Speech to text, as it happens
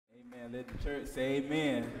Let the church say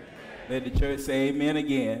amen. Let the church say amen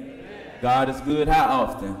again. God is good how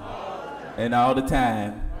often? And all the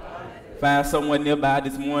time. Find someone nearby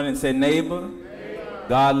this morning and say, neighbor,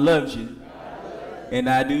 God loves you. And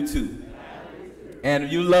I do too. And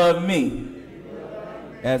if you love me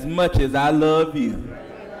as much as I love you,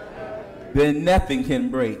 then nothing can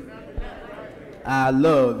break our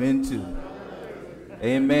love into.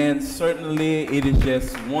 Amen. Certainly it is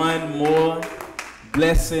just one more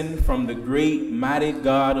blessing from the great mighty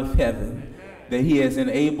God of heaven that he has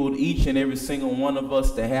enabled each and every single one of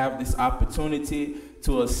us to have this opportunity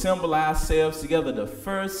to assemble ourselves together the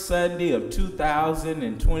first Sunday of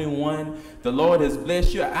 2021. The Lord has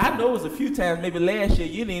blessed you. I know it was a few times, maybe last year,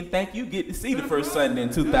 you didn't think you get to see the first Sunday in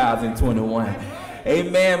 2021.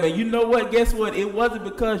 Amen. But you know what? Guess what? It wasn't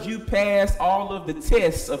because you passed all of the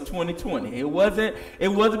tests of 2020. It wasn't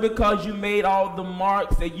because you made all the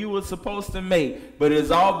marks that you were supposed to make. But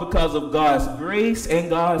it's all because of God's grace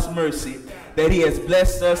and God's mercy that he has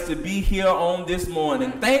blessed us to be here on this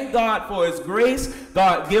morning. Thank God for his grace,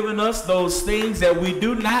 God giving us those things that we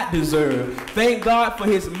do not deserve. Thank God for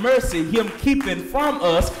his mercy, him keeping from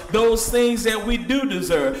us those things that we do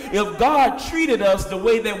deserve. If God treated us the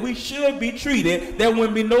way that we should be treated, there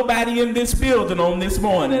wouldn't be nobody in this building on this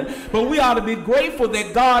morning. But we ought to be grateful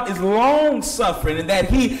that God is long-suffering and that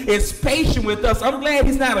he is patient with us. I'm glad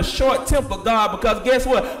he's not a short-tempered God, because guess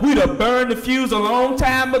what? We'd have burned the fuse a long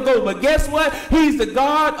time ago. But guess what? He's the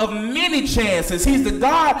God of many chances. He's the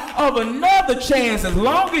God of another chance as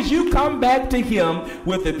long as you come back to him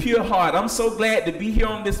with a pure heart. I'm so glad to be here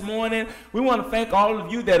on this morning. We want to thank all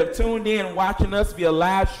of you that have tuned in watching us via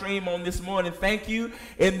live stream on this morning. Thank you.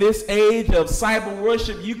 In this age of cyber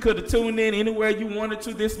worship, you could have tuned in anywhere you wanted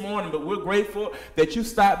to this morning, but we're grateful that you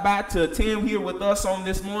stopped by to attend here with us on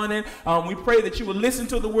this morning. We pray that you will listen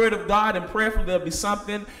to the word of God, and prayerfully there'll be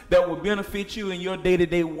something that will benefit you in your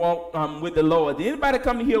day-to-day walk with the Lord. Did anybody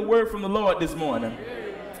come to hear a word from the Lord this morning?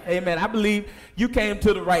 Amen. I believe you came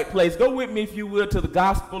to the right place. Go with me, if you will, to the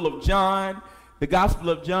Gospel of John. The Gospel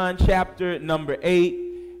of John, chapter number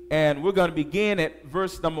 8. And we're going to begin at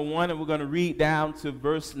verse number 1, and we're going to read down to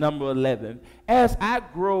verse number 11. As I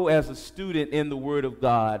grow as a student in the Word of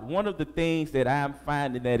God, one of the things that I'm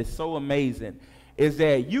finding that is so amazing is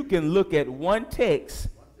that you can look at one text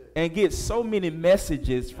and get so many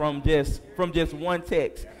messages from just one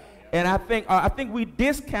text. And I think we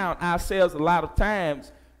discount ourselves a lot of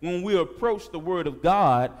times when we approach the Word of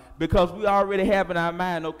God, because we already have in our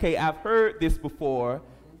mind, okay, I've heard this before,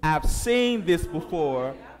 I've seen this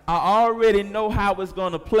before, I already know how it's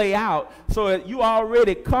going to play out. So you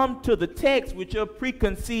already come to the text with your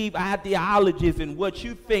preconceived ideologies and what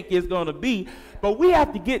you think is going to be. But we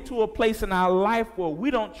have to get to a place in our life where we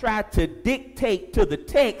don't try to dictate to the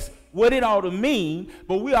text what it ought to mean,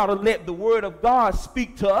 but we ought to let the Word of God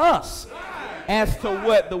speak to us as to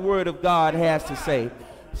what the Word of God has to say.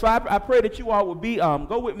 So I pray that you all will be,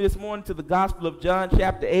 go with me this morning to the Gospel of John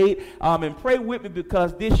chapter 8, and pray with me,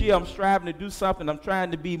 because this year I'm striving to do something. I'm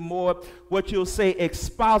trying to be more, what you'll say,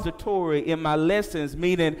 expository in my lessons,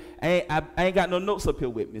 meaning I ain't got no notes up here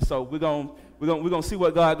with me. So we're gonna see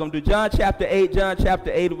what God gonna do. John chapter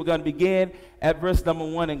 8, we're gonna begin at verse number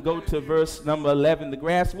 1 and go to verse number 11. The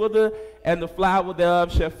grass wither and the flower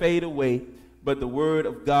thereof shall fade away, but the word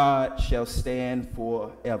of God shall stand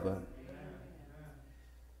forever.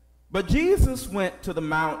 But Jesus went to the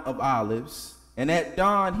Mount of Olives, and at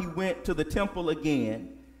dawn he went to the temple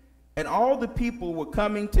again, and all the people were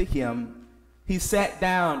coming to him. He sat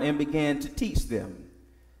down and began to teach them.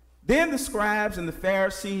 Then the scribes and the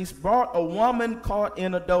Pharisees brought a woman caught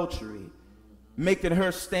in adultery, making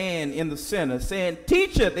her stand in the center, saying,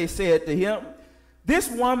 "Teacher," they said to him, "this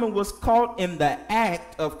woman was caught in the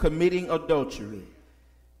act of committing adultery.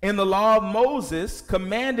 And the law of Moses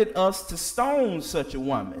commanded us to stone such a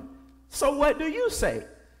woman. So what do you say?"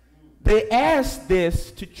 They asked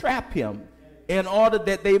this to trap him, in order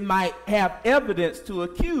that they might have evidence to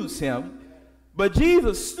accuse him. But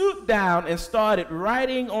Jesus stooped down and started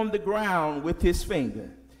writing on the ground with his finger.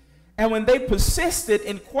 And when they persisted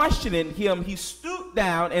in questioning him, he stooped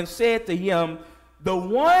down and said to him, "The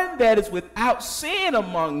one that is without sin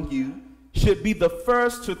among you should be the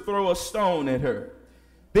first to throw a stone at her."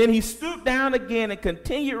 Then he stooped down again and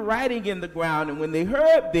continued writing in the ground. And when they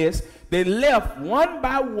heard this, they left one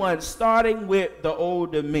by one, starting with the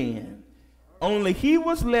older men. Only he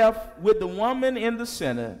was left with the woman in the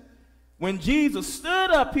center. When Jesus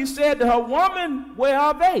stood up, he said to her, "Woman, where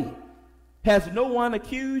are they? Has no one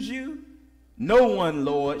accused you?" "No one,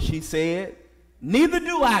 Lord," she said. "Neither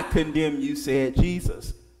do I condemn you," said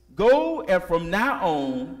Jesus. "Go, and from now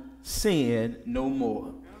on sin no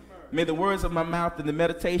more." May the words of my mouth and the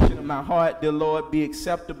meditation of my heart, dear Lord, be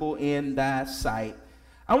acceptable in thy sight.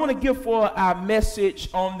 I want to give for our message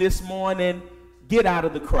on this morning, get out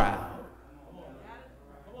of the crowd.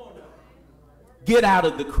 Get out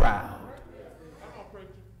of the crowd.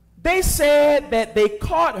 They said that they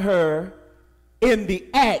caught her in the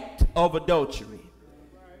act of adultery.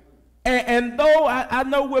 And though I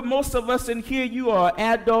know with most of us in here, you are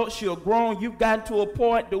adults, you're grown, you've gotten to a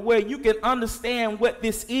point to where you can understand what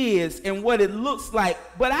this is and what it looks like.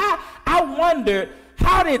 But I wonder,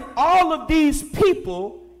 how did all of these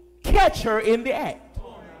people catch her in the act?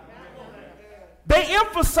 They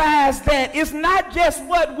emphasize that it's not just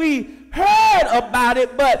what we heard about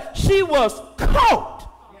it, but she was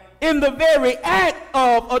caught in the very act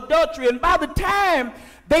of adultery. And by the time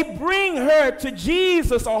they bring her to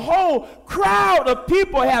Jesus, a whole crowd of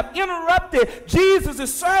people have interrupted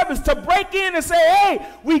Jesus' service to break in and say, hey,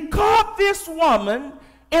 we caught this woman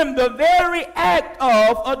in the very act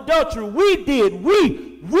of adultery.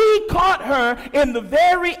 We caught her in the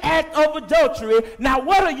very act of adultery. Now,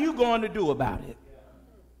 what are you going to do about it?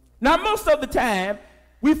 Now, most of the time,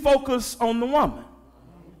 we focus on the woman.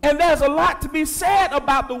 And there's a lot to be said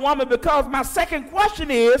about the woman, because my second question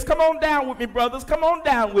is, come on down with me, brothers, come on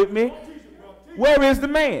down with me. Where is the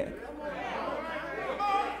man?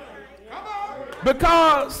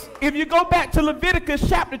 Because if you go back to Leviticus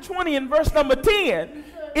chapter 20 and verse number 10,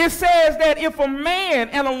 it says that if a man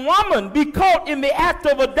and a woman be caught in the act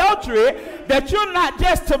of adultery, that you're not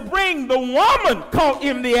just to bring the woman caught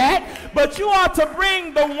in the act, but you are to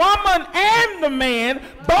bring the woman and the man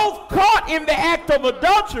both caught in the act of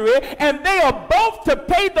adultery, and they are both to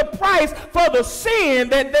pay the price for the sin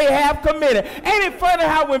that they have committed. Ain't it funny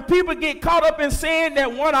how when people get caught up in sin, that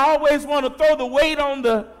one always want to throw the weight on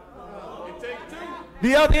the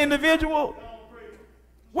other individual?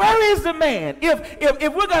 Where is the man?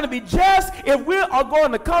 If we're going to be just, if we are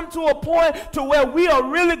going to come to a point to where we are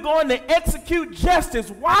really going to execute justice,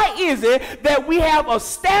 why is it that we have a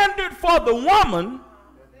standard for the woman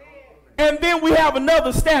and then we have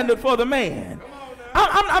another standard for the man?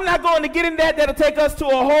 I'm not going to get in that. That'll take us to a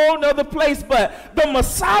whole nother place, but the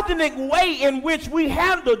misogynic way in which we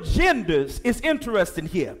handle genders is interesting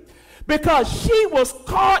here, because she was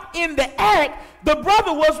caught in the act, the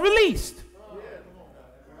brother was released.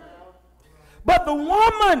 But the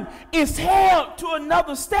woman is held to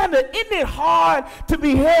another standard. Isn't it hard to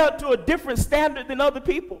be held to a different standard than other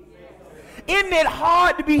people? Isn't it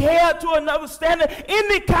hard to be held to another standard?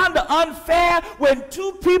 Isn't it kind of unfair when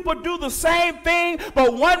two people do the same thing,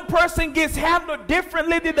 but one person gets handled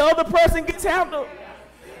differently than the other person gets handled?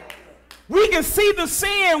 We can see the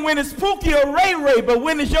sin when it's Pookie or Ray Ray, but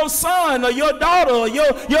when it's your son or your daughter or your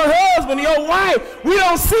husband or your wife, we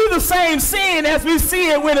don't see the same sin as we see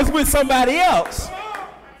it when it's with somebody else.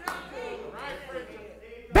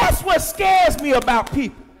 That's what scares me about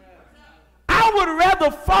people. I would rather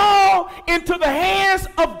fall into the hands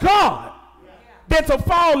of God than to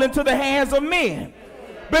fall into the hands of men,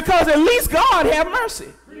 because at least God have mercy.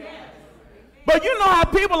 But you know how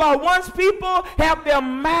people are. Once people have their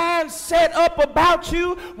mind set up about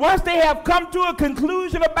you, once they have come to a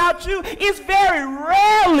conclusion about you, it's very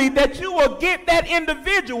rarely that you will get that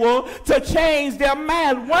individual to change their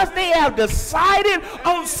mind. Once they have decided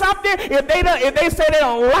on something, if they say they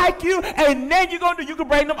don't like you, and then you can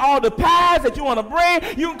bring them all the pies that you want to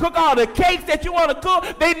bring, you can cook all the cakes that you want to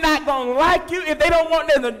cook, they're not going to like you. If they don't want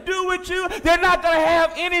nothing to do with you, they're not going to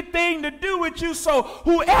have anything to do with you. So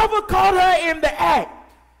whoever caught her in the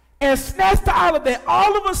act and snatched all of that,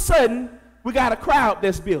 all of a sudden we got a crowd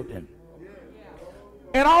that's building,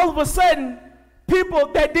 and all of a sudden people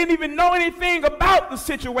that didn't even know anything about the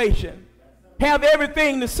situation have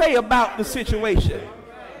everything to say about the situation.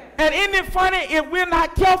 And isn't it funny, if we're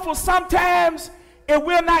not careful sometimes, if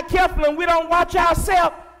we're not careful and we don't watch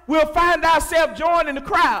ourselves, we'll find ourselves joining the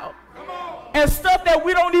crowd, and stuff that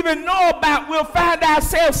we don't even know about, we'll find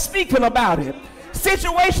ourselves speaking about it.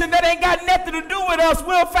 Situation that ain't got nothing to do with us,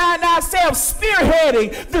 we'll find ourselves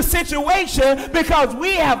spearheading the situation because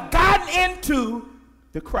we have gotten into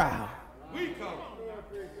the crowd.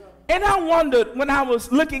 And I wondered when I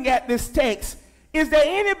was looking at this text, is there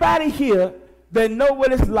anybody here that know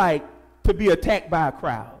what it's like to be attacked by a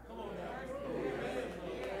crowd?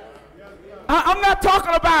 I'm not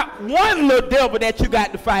talking about one little devil that you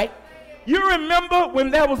got to fight. You remember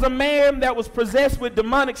when there was a man that was possessed with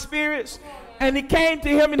demonic spirits, and he came to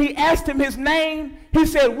him and he asked him his name. He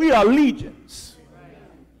said, we are legions.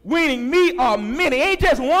 Meaning me are many. Ain't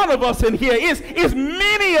just one of us in here. It's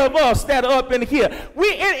many of us that are up in here.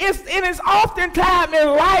 It is oftentimes in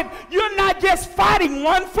life, you're not just fighting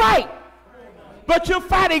one fight, but you're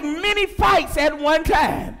fighting many fights at one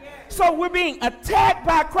time. So we're being attacked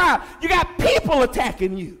by a crowd. You got people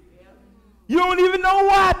attacking you. You don't even know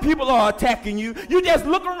why people are attacking you. You just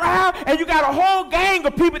look around and you got a whole gang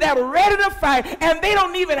of people that are ready to fight, and they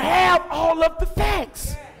don't even have all of the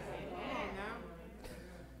facts.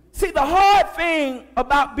 See, the hard thing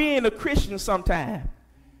about being a Christian sometimes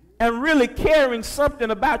and really caring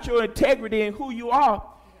something about your integrity and who you are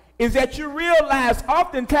is that you realize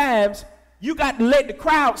oftentimes you got to let the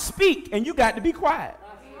crowd speak and you got to be quiet.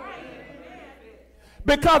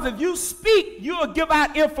 Because if you speak, you'll give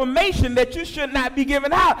out information that you should not be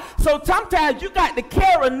giving out. So sometimes you got to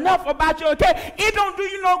care enough about your integrity. It don't do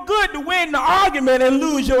you no good to win the argument and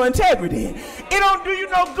lose your integrity. It don't do you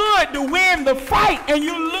no good to win the fight and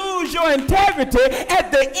you lose your integrity.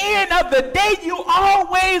 At the end of the day, you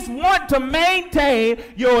always want to maintain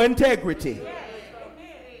your integrity.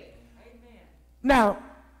 Now,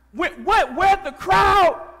 where the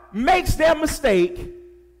crowd makes their mistake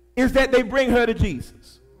is that they bring her to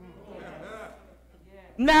Jesus.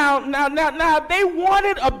 Now, they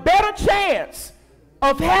wanted a better chance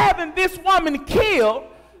of having this woman killed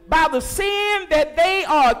by the sin that they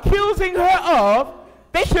are accusing her of.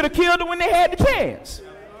 They should have killed her when they had the chance.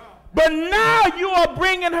 But now you are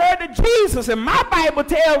bringing her to Jesus, and my Bible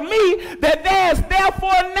tells me that there's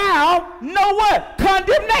therefore now no what?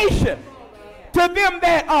 Condemnation to them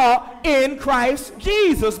that are in Christ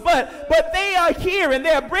Jesus. But they are here and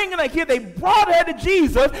they're bringing her here. They brought her to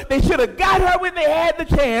Jesus. They should have got her when they had the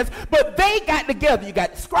chance, but they got together. You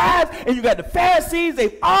got the scribes and you got the Pharisees.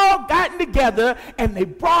 They've all gotten together and they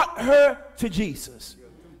brought her to Jesus.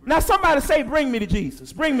 Now somebody say, bring me to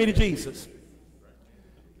Jesus. Bring me to Jesus.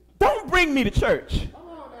 Don't bring me to church.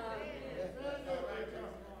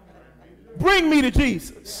 Bring me to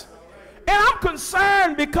Jesus. And I'm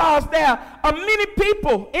concerned because there are many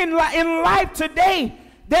people in life today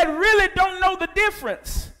that really don't know the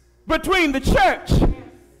difference between the church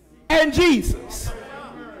and Jesus.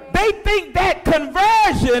 They think that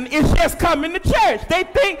conversion is just coming to church. They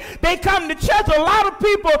think they come to church. A lot of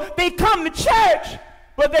people, they come to church,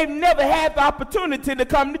 but they've never had the opportunity to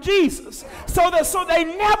come to Jesus. So they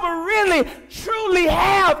never really truly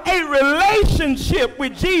have a relationship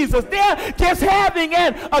with Jesus. They're just having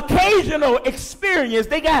an occasional experience.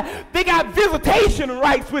 They got visitation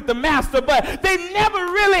rights with the master, but they never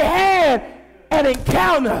really had an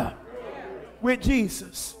encounter with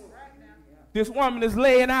Jesus. This woman is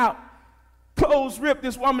laying out, clothes ripped.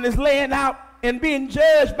 This woman is laying out and being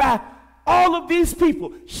judged by all of these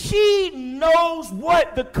people. She knows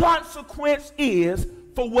what the consequence is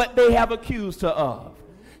for what they have accused her of.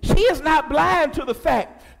 She is not blind to the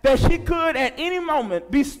fact that she could at any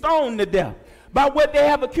moment be stoned to death by what they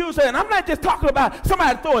have accused her. And I'm not just talking about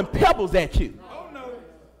somebody throwing pebbles at you.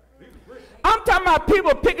 I'm talking about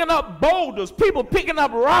people picking up boulders, people picking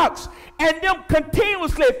up rocks, and them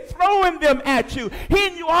continuously throwing them at you,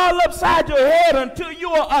 hitting you all upside your head until you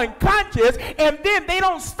are unconscious, and then they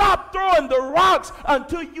don't stop throwing the rocks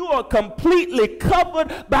until you are completely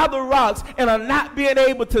covered by the rocks and are not being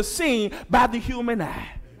able to see by the human eye.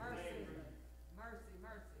 Mercy.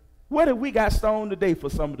 What if we got stoned today for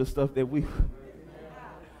some of the stuff that we...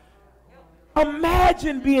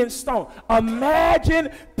 Imagine being stoned. Imagine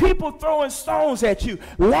people throwing stones at you,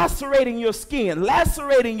 lacerating your skin,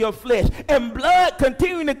 lacerating your flesh, and blood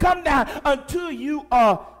continuing to come down until you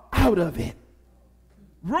are out of it.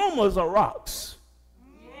 Rumors are rocks.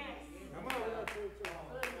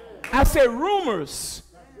 I said rumors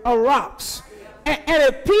are rocks. And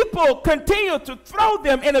if people continue to throw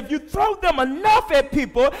them, and if you throw them enough at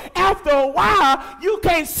people, after a while, you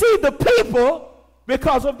can't see the people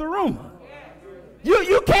because of the rumor.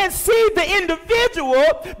 You can't see the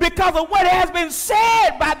individual because of what has been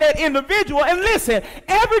said by that individual. And listen,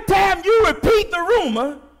 every time you repeat the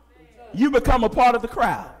rumor, you become a part of the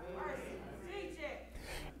crowd.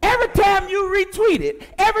 Every time you retweet it,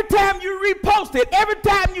 every time you repost it, every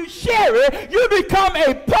time you share it, you become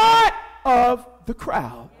a part of the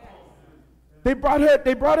crowd. They brought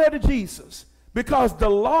her to Jesus because the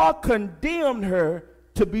law condemned her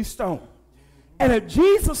to be stoned. And if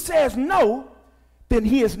Jesus says no, then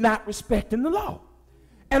he is not respecting the law.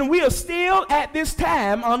 And we are still at this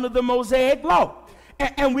time under the Mosaic law.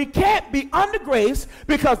 And we can't be under grace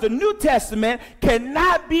because the New Testament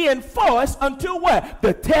cannot be enforced until what?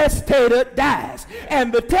 The testator dies.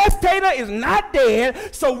 And the testator is not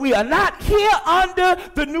dead, so we are not here under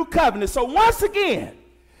the new covenant. So once again,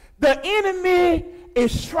 the enemy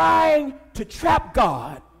is trying to trap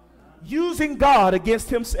God, using God against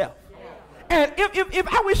himself. And if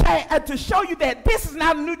I wish I had to show you that this is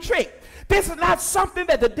not a new trick. This is not something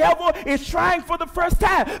that the devil is trying for the first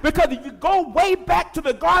time. Because if you go way back to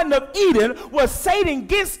the Garden of Eden, where Satan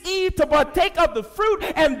gets Eve to partake of the fruit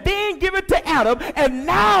and then give it to Adam, and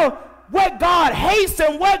now what God hates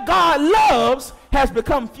and what God loves has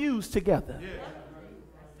become fused together.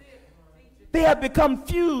 They have become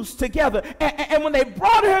fused together. And when they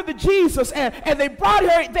brought her to Jesus, and they brought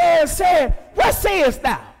her there and said, what sayest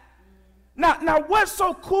thou? Now what's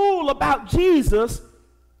so cool about Jesus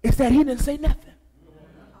is that he didn't say nothing.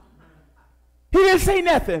 He didn't say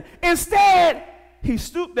nothing. Instead, he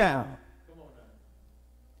stooped down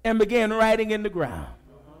and began writing in the ground.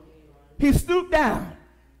 He stooped down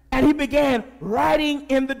and he began writing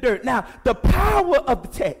in the dirt. Now, the power of the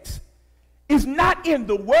text is not in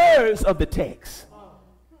the words of the text,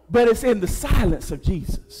 but it's in the silence of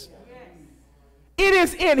Jesus. It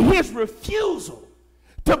is in his refusal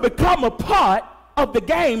to become a part of the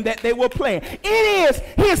game that they were playing. It is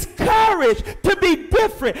his courage to be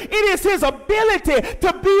different. It is his ability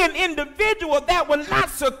to be an individual that will not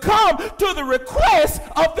succumb to the request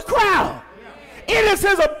of the crowd. It is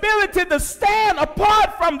his ability to stand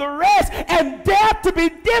apart from the rest and dare to be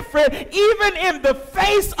different even in the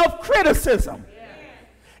face of criticism.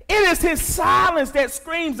 It is his silence that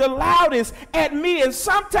screams the loudest at me. And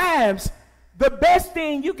sometimes the best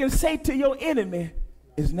thing you can say to your enemy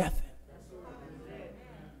is nothing.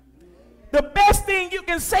 The best thing you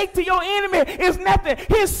can say to your enemy is nothing.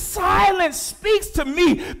 His silence speaks to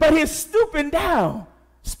me, but his stooping down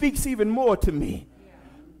speaks even more to me.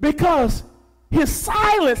 Because his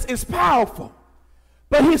silence is powerful,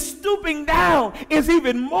 but his stooping down is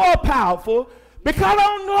even more powerful. Because I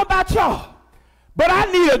don't know about y'all, but I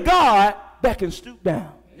need a God that can stoop down.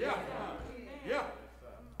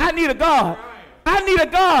 I need a God. I need a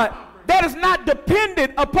God that is not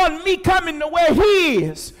dependent upon me coming to where he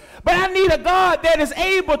is. But I need a God that is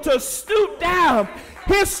able to stoop down.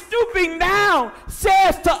 His stooping down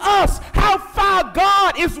says to us how far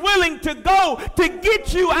God is willing to go to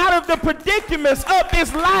get you out of the predicaments of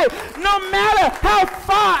this life. No matter how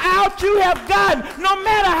far out you have gotten, no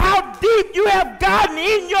matter how deep you have gotten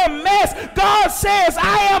in your mess, God says,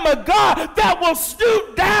 I am a God that will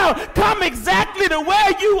stoop down, come exactly to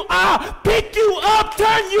where you are, pick you up,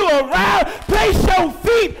 turn you around, place your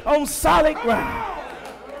feet on solid ground.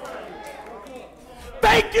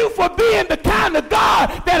 Thank you for being the kind of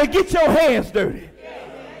God that'll get your hands dirty.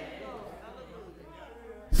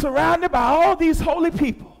 Surrounded by all these holy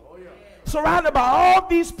people. Surrounded by all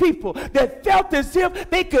these people that felt as if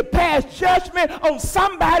they could pass judgment on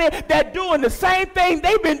somebody that doing the same thing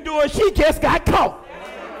they've been doing. She just got caught.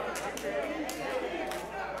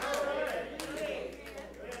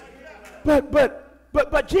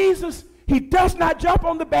 But Jesus, he does not jump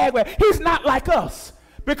on the bandwagon. He's not like us.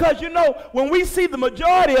 Because, you know, when we see the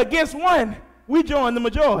majority against one, we join the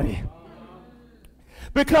majority.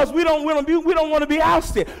 Because we don't want to be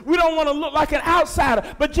ousted. We don't want to look like an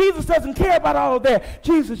outsider. But Jesus doesn't care about all of that.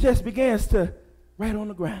 Jesus just begins to write on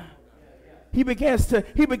the ground. He begins to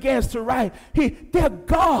write. Their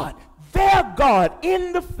God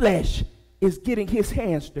in the flesh is getting his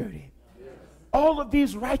hands dirty. All of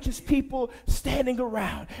these righteous people standing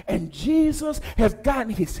around, and Jesus has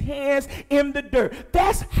gotten his hands in the dirt.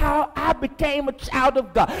 That's how I became a child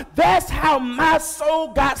of God. That's how my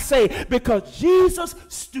soul got saved, because Jesus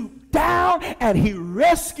stooped down and he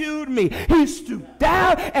rescued me. He stooped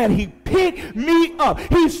down and he picked me up.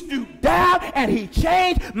 He stooped down and he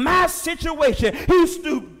changed my situation. He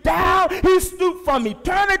stooped down. He stooped from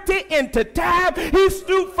eternity into time. He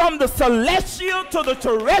stooped from the celestial to the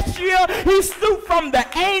terrestrial. He stooped from the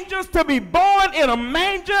angels to be born in a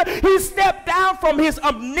manger. He stepped down from his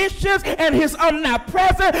omniscience and his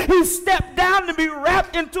omnipresence. He stepped down to be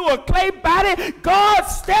wrapped into a clay body. God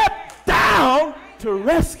stepped down to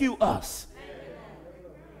rescue us.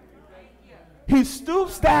 He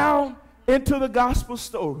stoops down into the gospel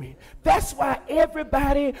story. That's why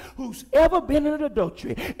everybody who's ever been in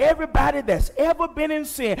adultery, everybody that's ever been in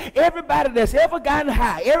sin, everybody that's ever gotten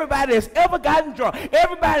high, everybody that's ever gotten drunk,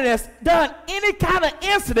 everybody that's done any kind of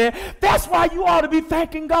incident, that's why you ought to be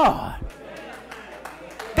thanking God.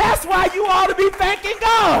 That's why you ought to be thanking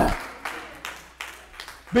God.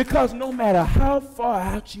 Because no matter how far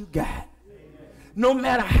out you got, no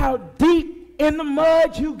matter how deep in the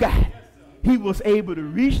mud you got, he was able to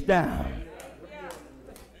reach down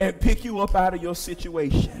and pick you up out of your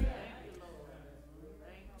situation.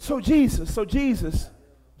 So Jesus,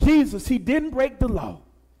 he didn't break the law.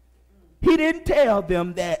 He didn't tell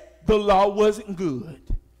them that the law wasn't good.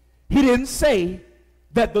 He didn't say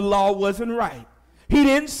that the law wasn't right. He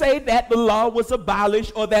didn't say that the law was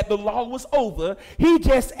abolished or that the law was over. He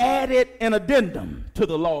just added an addendum to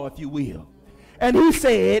the law, if you will. And he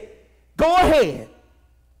said, go ahead.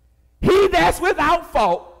 He that's without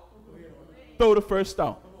fault, throw the first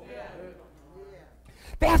stone.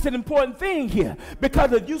 That's an important thing here,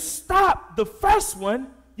 because if you stop the first one,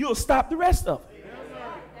 you'll stop the rest of it.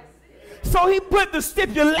 So he put the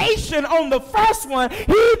stipulation on the first one,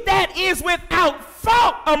 he that is without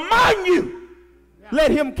fault among you,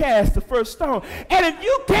 let him cast the first stone. And if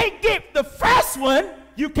you can't get the first one,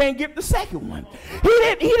 you can't get the second one.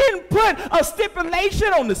 He didn't put a stipulation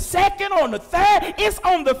on the second, on the third. It's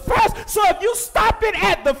on the first. So if you stop it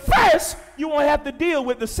at the first, you won't have to deal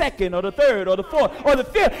with the second or the third or the fourth or the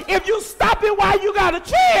fifth. If you stop it while you got a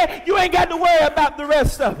chance, you ain't got to worry about the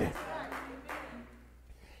rest of it.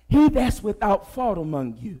 He that's without fault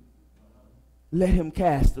among you, let him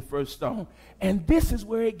cast the first stone. And this is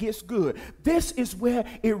where it gets good. This is where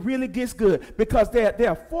it really gets good, because there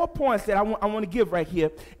are 4 points that I want to give right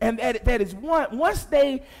here. And that is one, once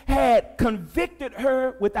they had convicted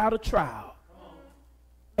her without a trial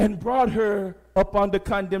and brought her up under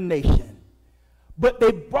condemnation, but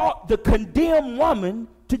they brought the condemned woman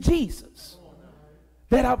to Jesus,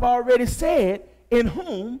 that I've already said, in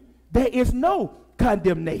whom there is no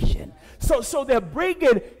condemnation. So they're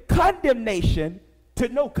bringing condemnation to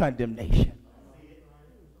no condemnation.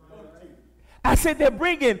 I said they're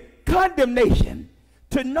bringing condemnation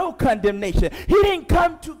to no condemnation. He didn't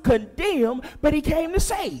come to condemn, but he came to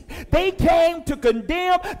save. They came to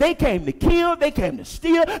condemn, they came to kill, they came to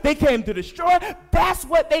steal, they came to destroy. That's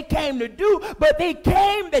what they came to do. But they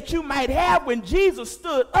came that you might have. When Jesus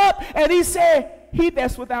stood up and he said, he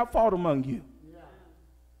that's without fault among you,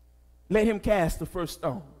 let him cast the first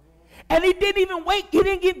stone. And he didn't even wait. He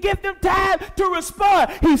didn't give them time to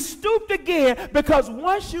respond. He stooped again, because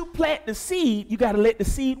once you plant the seed, you got to let the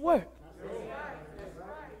seed work.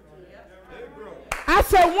 I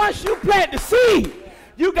said once you plant the seed,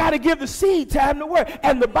 you got to give the seed time to work.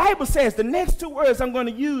 And the Bible says, the next 2 words I'm going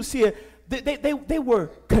to use here, they were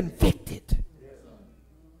convicted.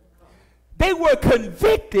 They were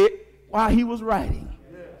convicted while he was writing.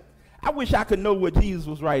 I wish I could know what Jesus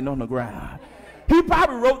was writing on the ground. He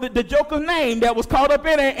probably wrote the joker's name that was caught up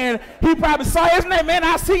in it, and he probably saw his name. Man,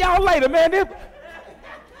 I'll see y'all later, man.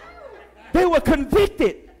 They were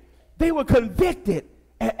convicted. They were convicted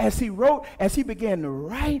as he wrote, as he began to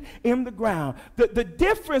write in the ground. The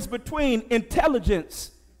difference between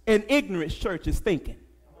intelligence and ignorance, church, is thinking.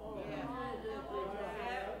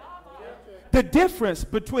 The difference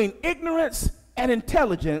between ignorance and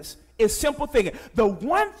intelligence is simple thinking. The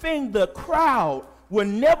one thing the crowd will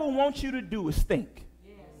never want you to do is think.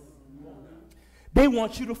 They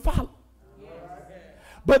want you to follow.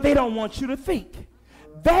 But they don't want you to think.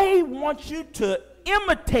 They want you to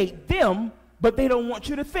imitate them, but they don't want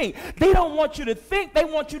you to think. They don't want you to think. They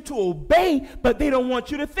want you to obey, but they don't want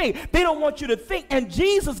you to think. They don't want you to think. And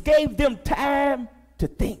Jesus gave them time to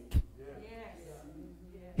think.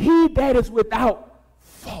 He that is without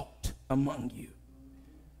fault among you,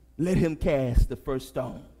 let him cast the first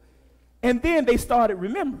stone. And then they started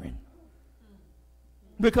remembering,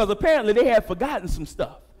 because apparently they had forgotten some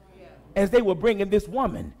stuff as they were bringing this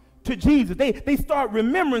woman to Jesus. They start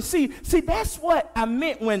remembering. See, that's what I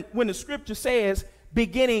meant when the scripture says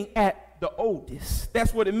beginning at the oldest.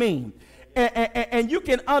 That's what it means. And you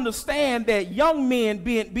can understand that young men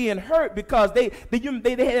being hurt, because they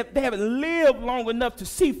haven't lived long enough to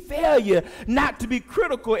see failure, not to be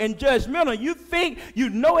critical and judgmental. You think you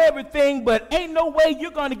know everything, but ain't no way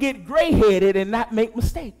you're going to get gray-headed and not make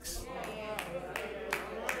mistakes.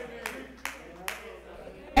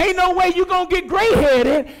 Ain't no way you're going to get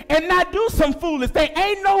gray-headed and not do some foolish thing.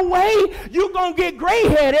 Ain't no way you're going to get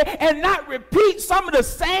gray-headed and not repeat some of the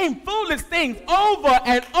same foolish things over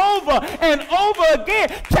and over and over again.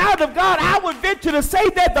 Child of God, I would venture to say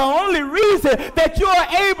that the only reason that you are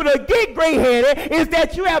able to get gray-headed is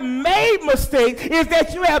that you have made mistakes, is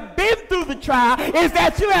that you have been through the trial, is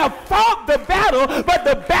that you have fought the battle, but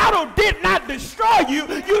the battle did not destroy you.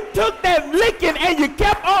 You took that licking and you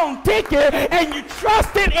kept on ticking, and you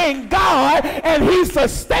trusted in God, and he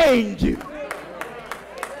sustained you.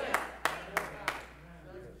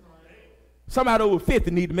 Somebody over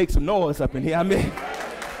 50 need to make some noise up in here. I mean,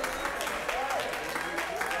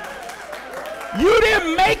 you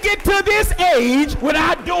didn't make it to this age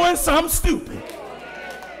without doing something stupid.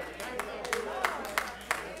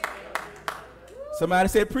 Somebody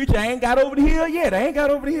said, preacher, I ain't got over the hill yet. I ain't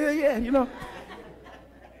got over the hill yet, you know.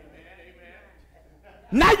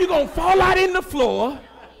 Now you're going to fall out in the floor.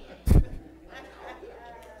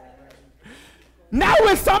 Now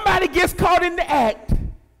when somebody gets caught in the act,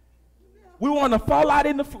 we want to fall out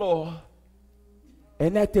in the floor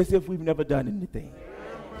and act as if we've never done anything.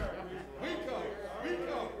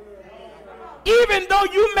 Even though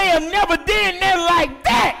you may have never did nothing like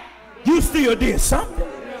that, you still did something.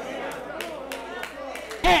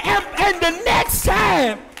 And the next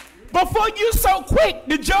time, before you so quick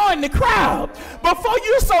to join the crowd, before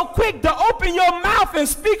you so quick to open your mouth and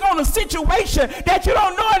speak on a situation that you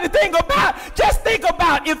don't know anything about, just think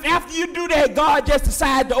about if after you do that, God just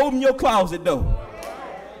decided to open your closet door.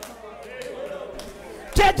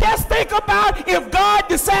 Just think about if God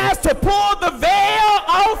decides to pull the veil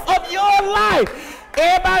off of your life.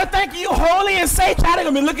 Everybody think you holy and safe. They're going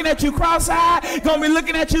to be looking at you cross-eyed, going to be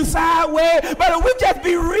looking at you sideways. But if we just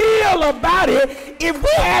be real about it, if we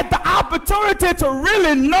had the opportunity to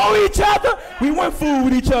really know each other, we wouldn't fool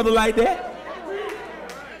with each other like that.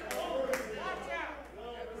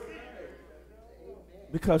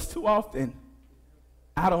 Because too often,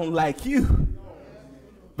 I don't like you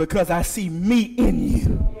because I see me in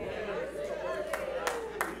you.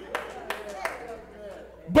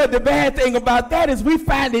 But the bad thing about that is we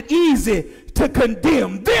find it easy to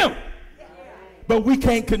condemn them, but we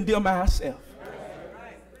can't condemn ourselves.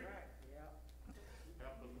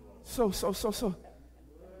 So,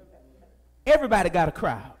 everybody got a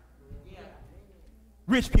crowd.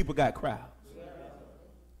 Rich people got crowds.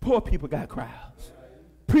 Poor people got crowds.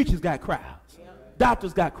 Preachers got crowds.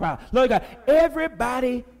 Doctors got crowds.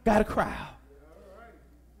 Everybody got a crowd.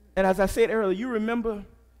 And as I said earlier, you remember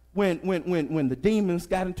when the demons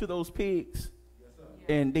got into those pigs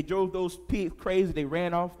and they drove those pigs crazy, they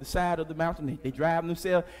ran off the side of the mountain, they drive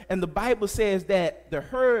themselves, and the Bible says that the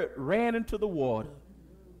herd ran into the water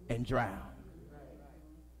and drowned.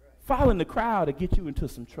 Following the crowd to get you into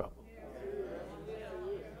some trouble.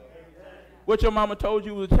 What your mama told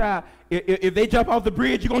you as a child, if they jump off the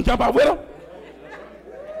bridge, you gonna jump out with them?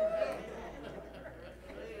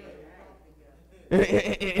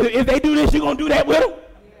 If they do this, you gonna do that with them?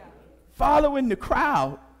 Following the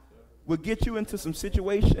crowd will get you into some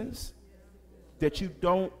situations that you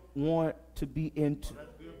don't want to be into.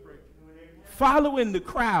 Following the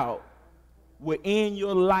crowd will end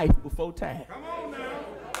your life before time. Come on now.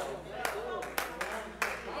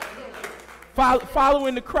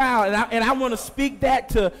 Following the crowd, and I want to speak that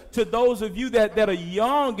to those of you that are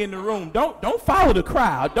young in the room. Don't follow the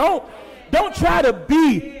crowd. Don't try to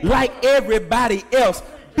be like everybody else.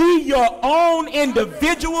 Be your own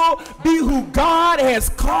individual. Be who God has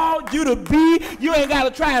called you to be. You ain't got to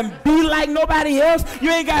try and be like nobody else.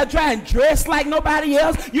 You ain't got to try and dress like nobody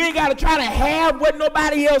else. You ain't got to try to have what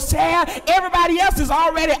nobody else has. Everybody else is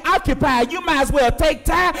already occupied. You might as well take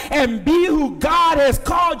time and be who God has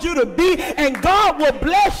called you to be, and God will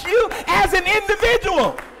bless you as an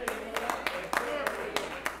individual.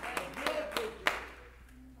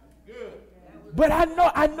 But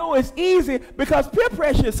I know it's easy because peer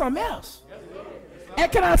pressure is something else. And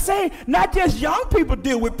can I say, not just young people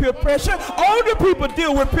deal with peer pressure, older people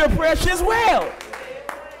deal with peer pressure as well.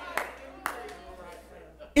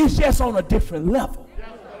 It's just on a different level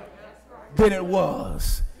than it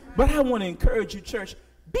was. But I want to encourage you, church,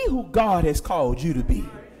 be who God has called you to be.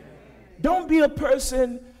 Don't be a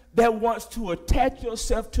person that wants to attach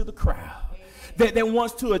yourself to the crowd. That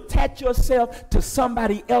wants to attach yourself to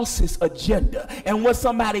somebody else's agenda and what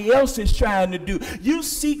somebody else is trying to do. You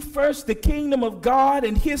seek first the kingdom of God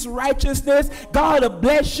and his righteousness. God will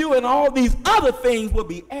bless you, and all these other things will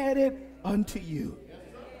be added unto you.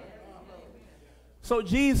 So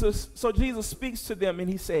Jesus speaks to them, and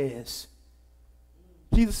Jesus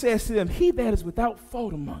says to them, he that is without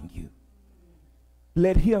fault among you,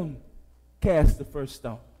 let him cast the first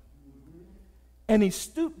stone. And he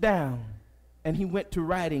stooped down and he went to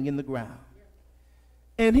writing in the ground.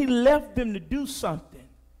 And he left them to do something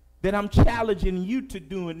that I'm challenging you to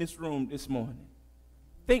do in this room this morning.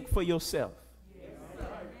 Think for yourself. Yes.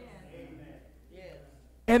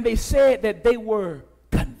 And they said that they were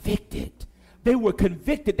convicted. They were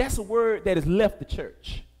convicted. That's a word that has left the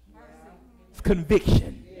church. It's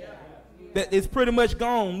conviction. That it's pretty much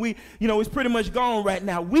gone. It's pretty much gone right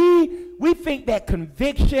now. We think that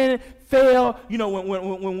conviction fail,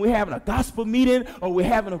 when we're having a gospel meeting or we're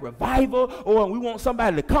having a revival, or we want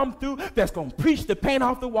somebody to come through that's going to preach the paint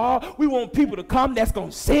off the wall. We want people to come that's going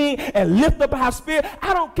to sing and lift up our spirit.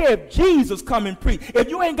 I don't care if Jesus come and preach. If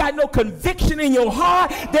you ain't got no conviction in your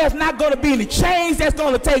heart, there's not going to be any change that's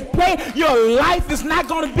going to take place. Your life is not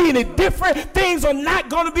going to be any different. Things are not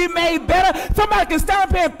going to be made better. Somebody can stand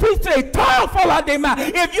up here and preach till they tongue fall out their mouth.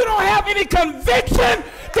 If you don't have any conviction,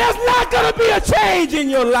 there's not going to be a change in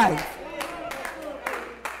your life.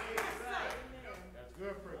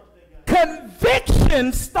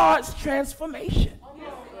 conviction starts transformation.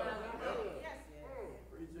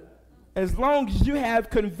 As long as you have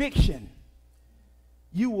conviction,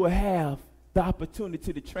 you will have the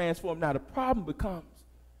opportunity to transform. Now, the problem becomes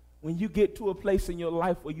when you get to a place in your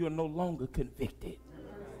life where you're no longer convicted.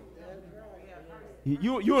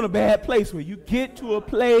 You're in a bad place where you get to a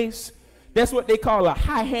place. That's what they call a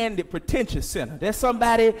high-handed pretentious sinner. There's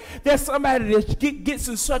somebody that gets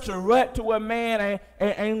in such a rut to where, man,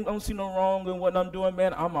 I don't see no wrong in what I'm doing,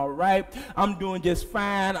 man. I'm all right. I'm doing just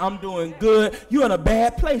fine. I'm doing good. You're in a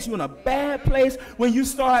bad place. You're in a bad place when you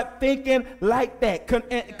start thinking like that.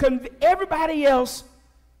 Everybody else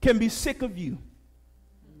can be sick of you.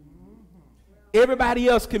 Everybody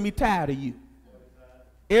else can be tired of you.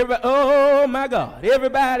 Oh my God!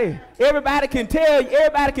 Everybody can tell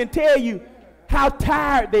you how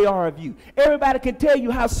tired they are of you. Everybody can tell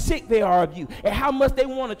you how sick they are of you and how much they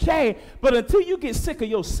want to change. But until you get sick of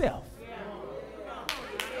yourself,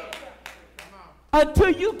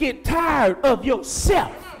 until you get tired of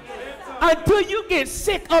yourself, until you get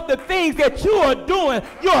sick of the things that you are doing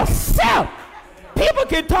yourself, people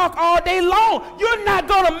can talk all day long. You're not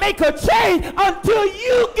going to make a change until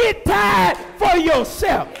you get tired for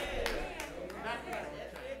yourself.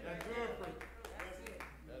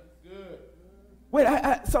 Wait,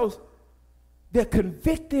 so they're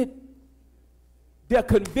convicted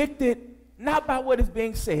not by what is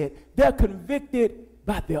being said. They're convicted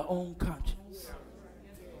by their own conscience.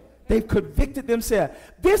 They've convicted themselves.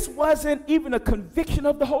 This wasn't even a conviction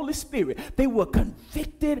of the Holy Spirit. They were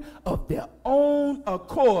convicted of their own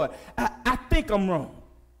accord. I think I'm wrong.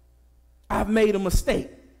 I've made a mistake.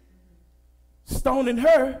 Stoning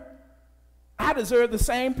her, I deserve the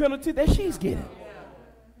same penalty that she's getting.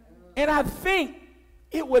 And I think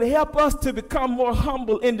it would help us to become more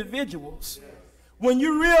humble individuals when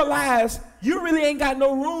you realize you really ain't got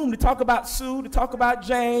no room to talk about Sue, to talk about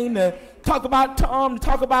Jane, to talk about Tom, to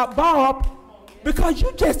talk about Bob, because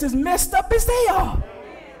you just as messed up as they are.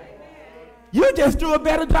 You just do a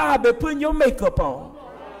better job at putting your makeup on.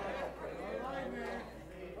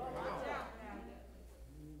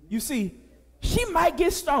 You see, she might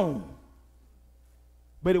get stoned,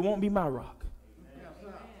 but it won't be my rock.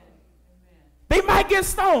 They might get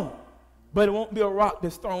stoned, but it won't be a rock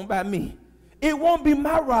that's thrown by me. It won't be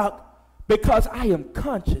my rock because I am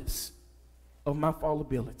conscious of my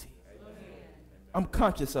fallibility. I'm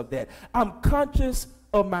conscious of that. I'm conscious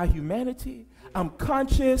of my humanity. I'm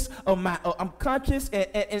conscious,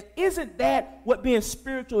 and isn't that what being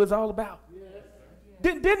spiritual is all about?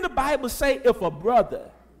 Didn't the Bible say if a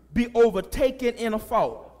brother be overtaken in a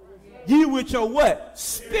fault, ye with your what?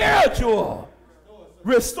 Spiritual.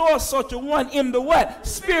 Restore such a one in the what?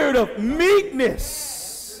 Spirit of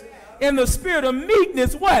meekness. In the spirit of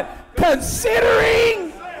meekness, what?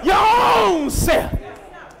 Considering your own self.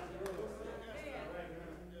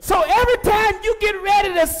 So every time you get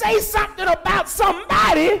ready to say something about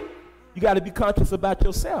somebody, you got to be conscious about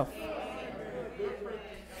yourself.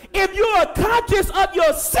 If you are conscious of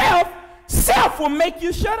yourself, self will make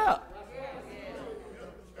you shut up.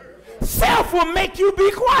 Self will make you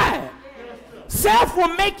be quiet. Self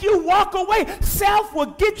will make you walk away. Self will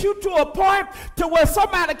get you to a point to where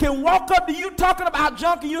somebody can walk up to you talking about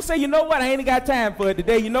junk and you say, you know what, I ain't got time for it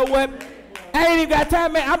today. You know what? I ain't even got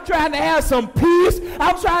time, man. I'm trying to have some peace.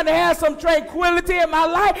 I'm trying to have some tranquility in my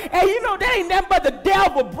life. And you know, that ain't nothing but the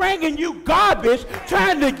devil bringing you garbage,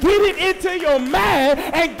 trying to get it into your mind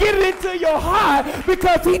and get it into your heart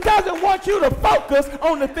because he doesn't want you to focus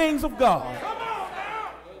on the things of God.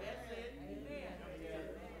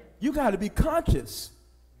 You got to be conscious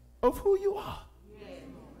of who you are.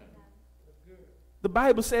 The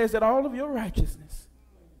Bible says that all of your righteousness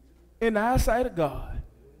in the eyesight of God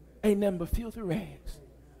ain't nothing but filthy rags.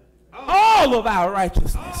 All of our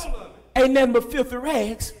righteousness ain't nothing but filthy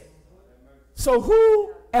rags. So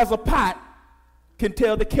who, as a pot, can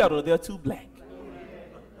tell the kettle they're too black?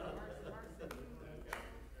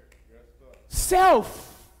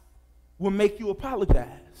 Self will make you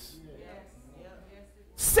apologize.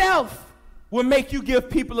 Self will make you give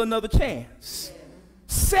people another chance.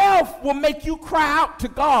 Self will make you cry out to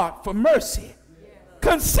God for mercy.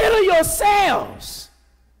 Consider yourselves.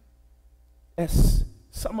 As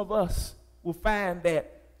some of us will find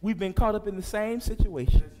that we've been caught up in the same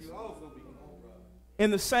situations,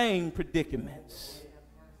 in the same predicaments.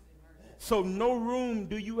 So no room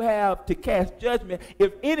do you have to cast judgment.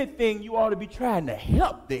 If anything, you ought to be trying to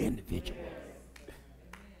help the individual.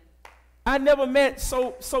 I never met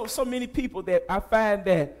so many people that I find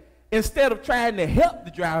that instead of trying to help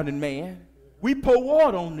the drowning man, we pour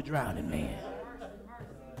water on the drowning man.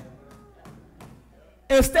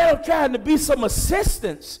 Instead of trying to be some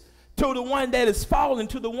assistance to the one that is falling,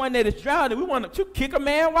 to the one that is drowning, we want to kick a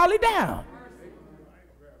man while he's down.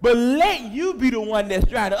 But let you be the one that's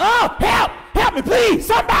drowning. Oh, help me, please,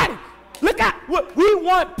 somebody. Look out. We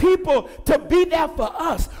want people to be there for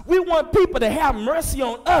us. We want people to have mercy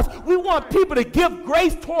on us. We want people to give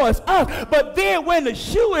grace towards us. But then when the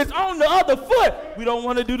shoe is on the other foot, we don't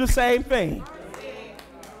want to do the same thing.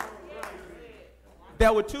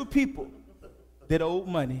 There were two people that owed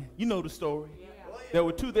money. You know the story. There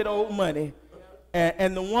were two that owed money.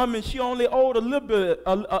 And the woman, she only owed a little bit,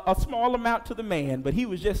 a small amount to the man. But he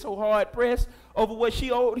was just so hard pressed over what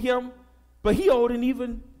she owed him. But he owed an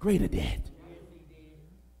even greater debt.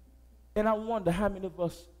 And I wonder how many of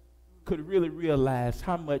us could really realize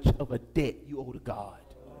how much of a debt you owe to God.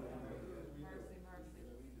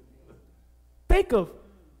 Think of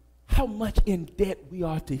how much in debt we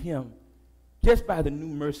are to him just by the new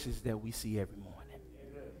mercies that we see every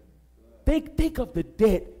morning. Think of the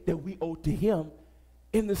debt that we owe to him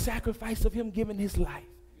in the sacrifice of him giving his life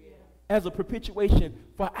as a propitiation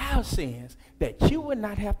for our sins, that you would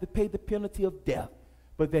not have to pay the penalty of death,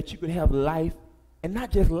 but that you could have life, and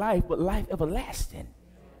not just life, but life everlasting,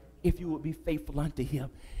 if you would be faithful unto him.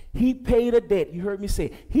 He paid a debt. You heard me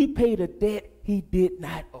say, he paid a debt he did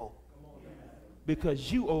not owe,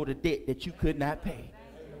 because you owed a debt that you could not pay.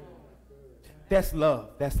 That's love.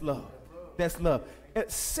 That's love. That's love.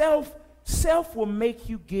 Self will make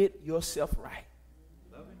you get yourself right.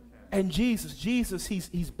 And Jesus,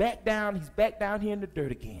 he's back down here in the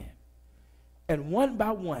dirt again. And one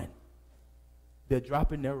by one, they're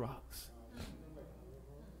dropping their rocks.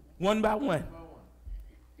 One by one.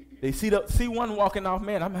 They see one walking off,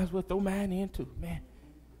 man, I might as well throw mine in too, man.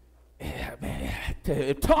 Yeah, man.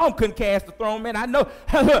 If Tom couldn't cast the throne, man, I know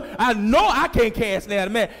I can't cast now,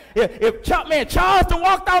 man. If Charleston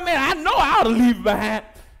walked off, man, I know I ought to leave it behind.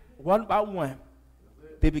 One by one,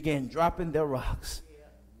 they began dropping their rocks.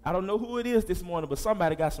 I don't know who it is this morning, but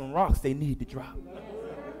somebody got some rocks they need to drop.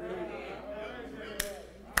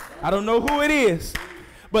 I don't know who it is,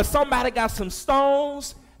 but somebody got some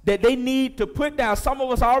stones that they need to put down. Some of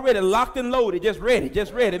us are already locked and loaded, just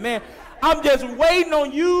ready, man. I'm just waiting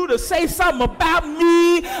on you to say something about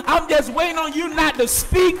me. I'm just waiting on you not to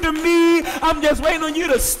speak to me. I'm just waiting on you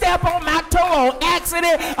to step on my toe on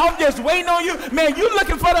accident. I'm just waiting on you. Man, you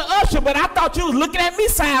looking for the usher, but I thought you was looking at me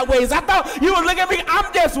sideways. I thought you were looking at me.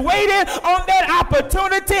 I'm just waiting on that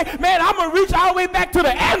opportunity. Man, I'm going to reach all the way back to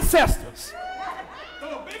the ancestors.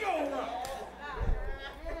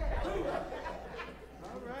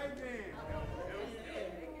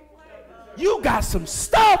 You got some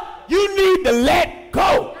stuff you need to let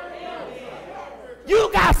go. You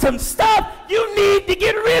got some stuff you need to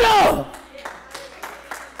get rid of.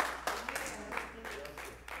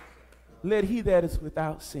 Let he that is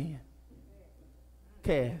without sin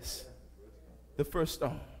cast the first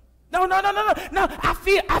stone. No.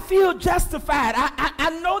 I feel justified.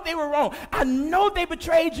 I know they were wrong. I know they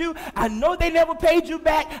betrayed you. I know they never paid you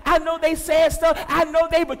back. I know they said stuff. I know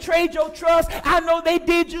they betrayed your trust. I know they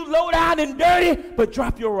did you low down and dirty, but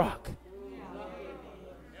drop your rock.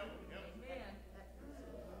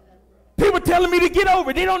 People telling me to get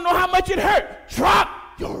over it. They don't know how much it hurt. Drop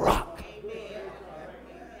your rock.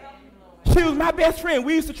 She was my best friend.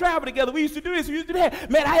 We used to travel together. We used to do this. We used to do that.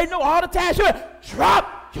 Man, I didn't know all the time. She went,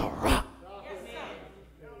 drop your rock.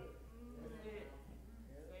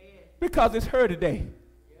 Because it's her today.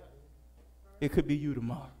 It could be you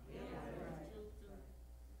tomorrow.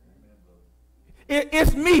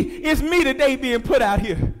 It's me today being put out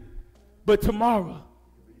here. But tomorrow,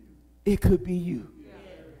 it could be you.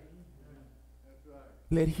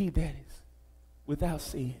 Let he that is without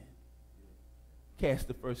sin cast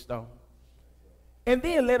the first stone. And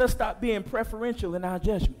then let us stop being preferential in our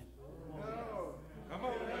judgment.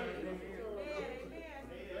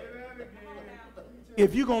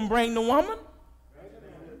 If you're going to bring the woman,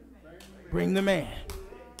 bring the man.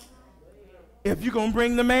 If you're going to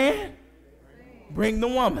bring the man, bring the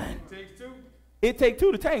woman. It takes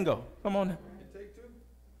two to tango. Come on now.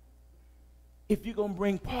 If you're going to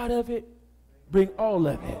bring part of it, bring all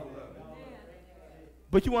of it.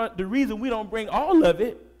 But the reason we don't bring all of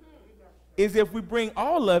it is if we bring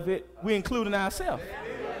all of it, we're including ourselves.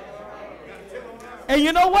 And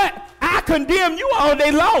you know what? I condemn you all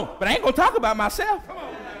day long, but I ain't going to talk about myself.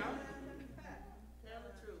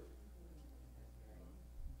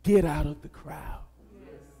 Get out of the crowd.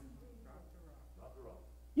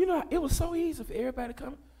 You know, it was so easy for everybody to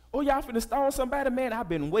come. Oh, y'all finna stone somebody? Man, I've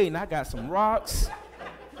been waiting. I got some rocks.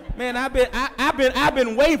 Man, I've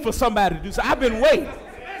been waiting for somebody to do so. I've been waiting.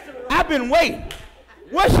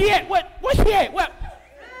 Where's she at? Where's she at? What?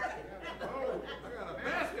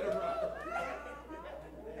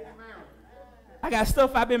 I got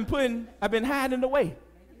stuff I've been hiding away.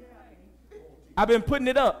 I've been putting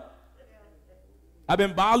it up. I've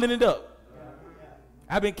been bottling it up.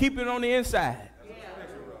 I've been keeping it on the inside.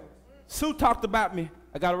 Sue talked about me.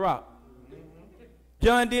 I got a rock.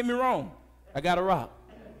 John did me wrong. I got a rock.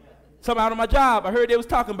 Somebody on my job, I heard they was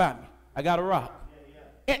talking about me. I got a rock.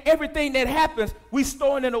 And everything that happens, we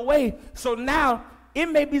storing it away. So now it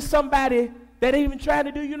may be somebody that ain't even trying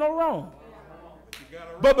to do you no wrong.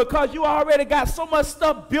 But because you already got so much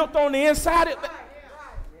stuff built on the inside,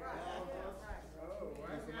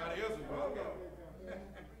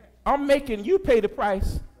 I'm making you pay the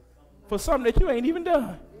price for something that you ain't even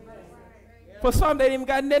done. For something that ain't even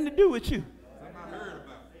got nothing to do with you.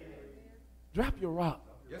 Drop your rock.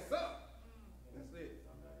 Yes, sir. That's it.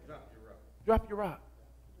 Drop your rock. Drop your rock.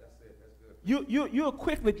 That's it. That's good. You'll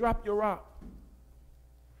quickly drop your rock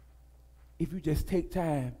if you just take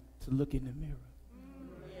time to look in the mirror.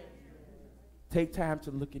 Take time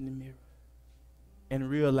to look in the mirror and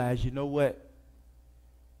realize, you know what?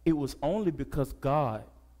 It was only because God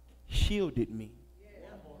shielded me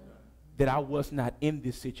that I was not in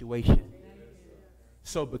this situation.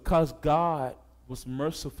 So because God was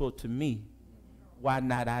merciful to me, why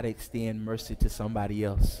not I'd extend mercy to somebody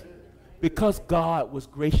else? Because God was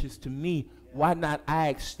gracious to me, why not I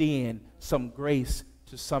extend some grace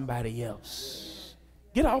to somebody else?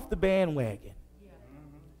 Get off the bandwagon.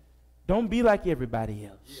 Don't be like everybody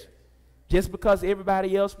else. Just because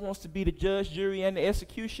everybody else wants to be the judge, jury, and the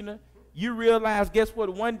executioner, you realize, guess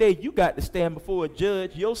what? One day you got to stand before a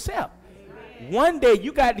judge yourself. One day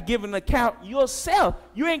you got to give an account yourself.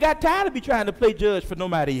 You ain't got time to be trying to play judge for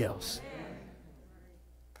nobody else.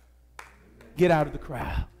 Get out of the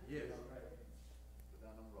crowd.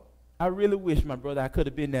 I really wish, my brother, I could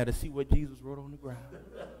have been there to see what Jesus wrote on the ground.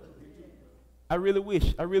 I really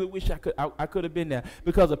wish I could have been there,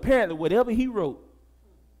 because apparently whatever he wrote,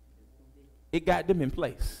 it got them in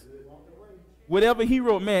place. Whatever he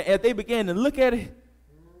wrote, man, as they began to look at it,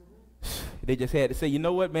 they just had to say, you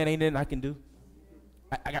know what, man, ain't nothing I can do.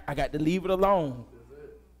 I got to leave it alone,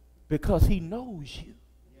 because he knows you.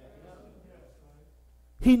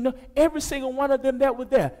 He know every single one of them that were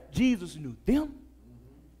there. Jesus knew them.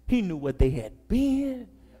 He knew what they had been,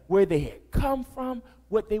 where they had come from,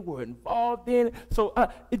 what they were involved in. So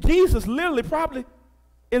Jesus literally, probably,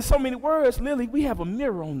 in so many words, literally, we have a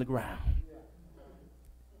mirror on the ground.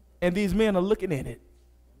 And these men are looking at it.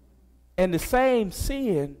 And the same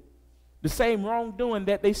sin, the same wrongdoing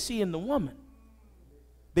that they see in the woman,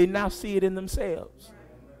 they now see it in themselves.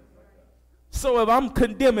 So if I'm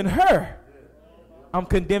condemning her, I'm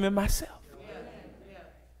condemning myself.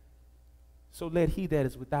 So let he that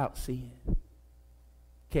is without sin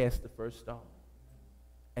cast the first stone.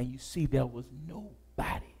 And you see there was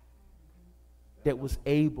nobody that was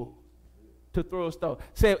able to throw a stone.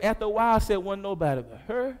 Said after a while, said wasn't nobody but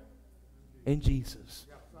her and Jesus.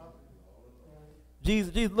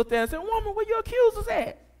 Jesus looked at her and said, woman, where your accusers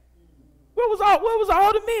at? Where was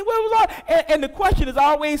all the men? Where was all? And the question is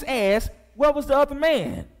always asked, where was the other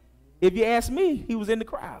man? If you ask me, he was in the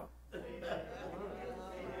crowd.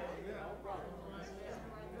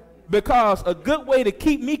 Because a good way to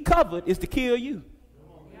keep me covered is to kill you.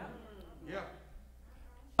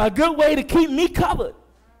 A good way to keep me covered,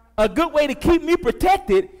 a good way to keep me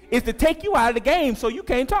protected is to take you out of the game so you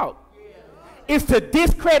can't talk. It's to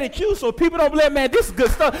discredit you so people don't believe, man, this is good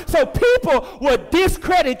stuff. So people will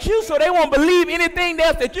discredit you so they won't believe anything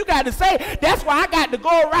else that you got to say. That's why I got to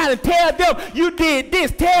go around and tell them you did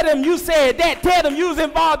this, tell them you said that, tell them you was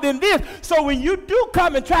involved in this. So when you do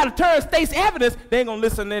come and try to turn state's evidence, they ain't going to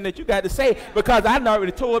listen to anything that you got to say, because I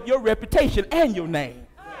already tore up your reputation and your name.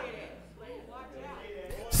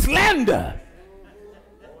 Slander.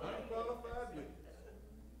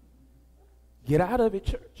 Get out of it,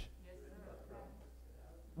 church.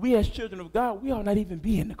 We as children of God, we ought not even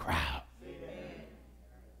be in the crowd.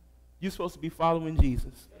 You're supposed to be following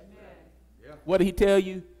Jesus. What did he tell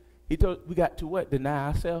you? He told we got to what? Deny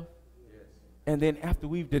ourselves. And then after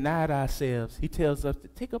we've denied ourselves, he tells us to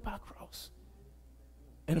take up our cross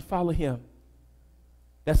and follow him.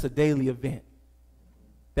 That's a daily event.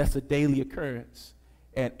 That's a daily occurrence.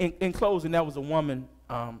 And in closing, that was a woman.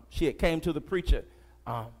 She had came to the preacher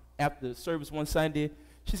after the service one Sunday.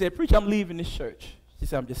 She said, preacher, I'm leaving this church. She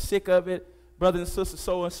said, I'm just sick of it. Brothers and sisters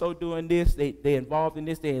so-and-so doing this. They involved in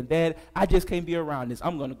this, they and that. I just can't be around this.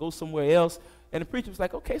 I'm going to go somewhere else. And the preacher was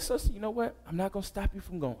like, okay, sister, you know what? I'm not going to stop you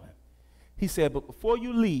from going. He said, but before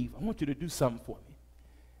you leave, I want you to do something for me.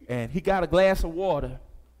 And he got a glass of water,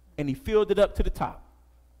 and he filled it up to the top.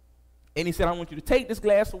 And he said, I want you to take this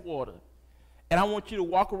glass of water, and I want you to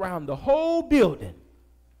walk around the whole building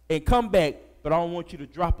and come back but I don't want you to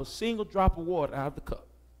drop a single drop of water out of the cup.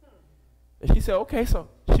 And she said, okay. So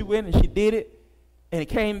she went and she did it, and it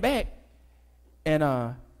came back. And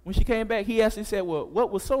when she came back, he asked, he said, well,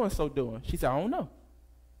 what was so-and-so doing? She said, I don't know.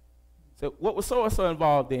 Said, what was so-and-so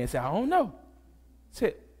involved in? He said, I don't know.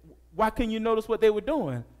 Said, why couldn't you notice what they were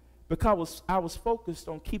doing? Because I was focused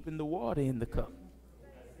on keeping the water in the cup.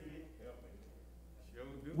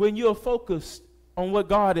 When you're focused on what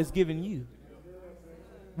God has given you,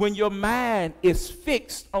 when your mind is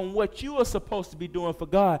fixed on what you are supposed to be doing for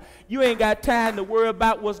God, you ain't got time to worry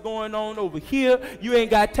about what's going on over here. You ain't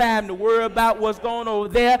got time to worry about what's going on over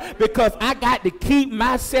there, because I got to keep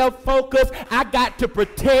myself focused. I got to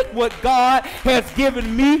protect what God has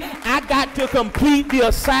given me. I got to complete the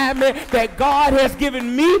assignment that God has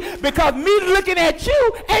given me, because me looking at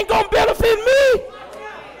you ain't going to benefit me.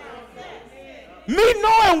 Me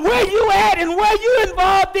knowing where you at and where you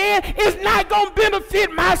involved in is not going to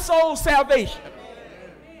benefit my soul's salvation.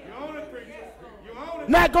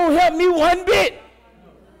 Not going to help me one bit.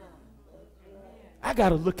 I got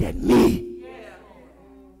to look at me.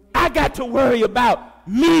 I got to worry about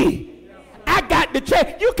me. I got to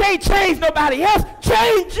change. You can't change nobody else.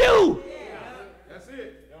 Change you. That's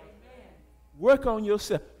it. Work on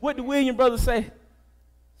yourself. What did William brothers say?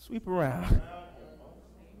 Sweep around.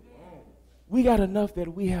 We got enough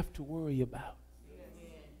that we have to worry about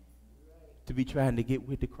to be trying to get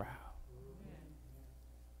with the crowd.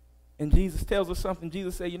 And Jesus tells us something.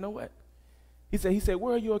 Jesus said, you know what? He said,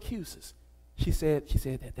 where are your accusers? She said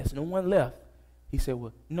that there's no one left. He said,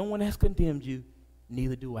 well, no one has condemned you,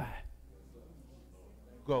 neither do I.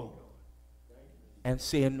 Go and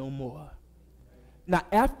sin no more. Now,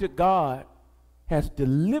 after God has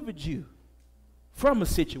delivered you from a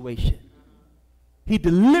situation, he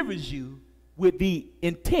delivers you with the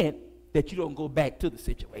intent that you don't go back to the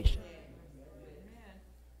situation.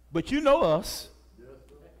 But you know us.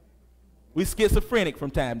 We schizophrenic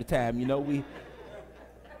from time to time, you know. We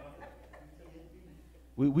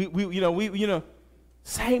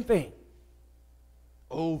same thing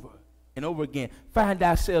over and over again. Find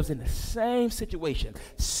ourselves in the same situation,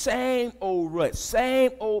 same old rut,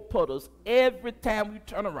 same old puddles. Every time we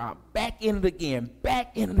turn around, back in it again,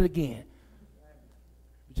 back in it again.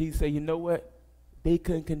 Jesus said, you know what? They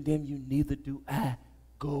couldn't condemn you, neither do I.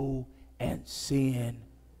 Go and sin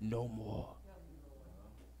no more.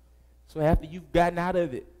 So after you've gotten out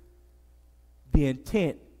of it, the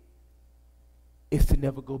intent is to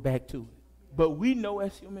never go back to it. But we know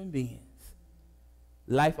as human beings,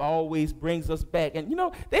 life always brings us back. And you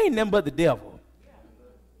know, they ain't nothing but the devil.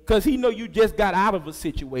 Because he know you just got out of a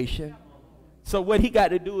situation. So what he got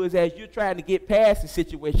to do is, as you're trying to get past the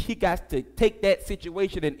situation, he got to take that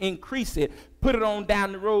situation and increase it, put it on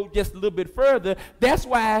down the road just a little bit further. That's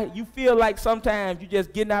why you feel like sometimes you're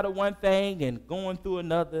just getting out of one thing and going through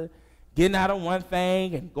another, getting out of one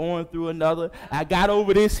thing and going through another. I got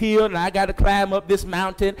over this hill and I got to climb up this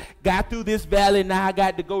mountain, got through this valley, now I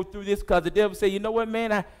got to go through this, because the devil said, you know what,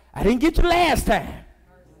 man, I didn't get you last time.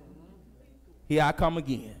 Here I come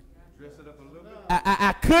again.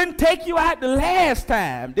 I couldn't take you out the last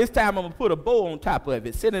time. This time I'm going to put a bow on top of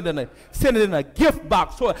it, send it in a gift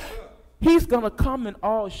box. So he's going to come in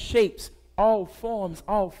all shapes, all forms,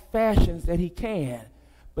 all fashions that he can.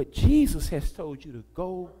 But Jesus has told you to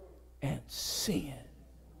go and sin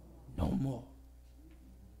no more.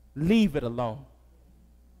 Leave it alone.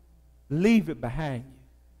 Leave it behind you.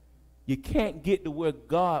 You can't get to where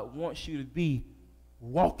God wants you to be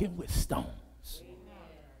walking with stones.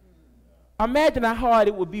 Imagine how hard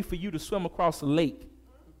it would be for you to swim across a lake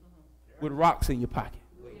with rocks in your pocket.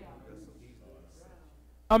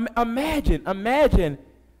 Imagine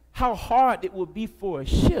how hard it would be for a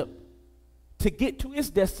ship to get to its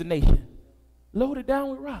destination, loaded down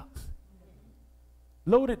with rocks,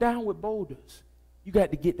 loaded down with boulders. You got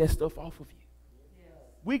to get that stuff off of you.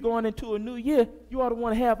 We going into a new year, you ought to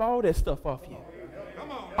want to have all that stuff off you.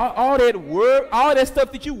 All that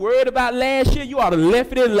stuff that you worried about last year, you ought to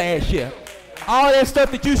left it in last year. All that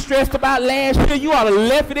stuff that you stressed about last year, you ought to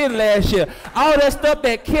left it in last year. All that stuff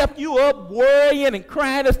that kept you up worrying and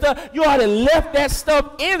crying and stuff, you ought to left that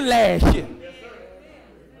stuff in last year.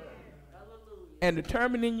 And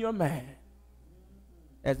determine in your mind,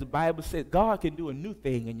 as the Bible says, God can do a new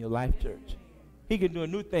thing in your life, church. He can do a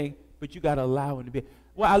new thing, but you got to allow him to be.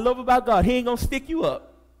 What I love about God, he ain't going to stick you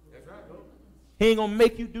up. He ain't going to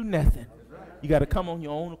make you do nothing. You got to come on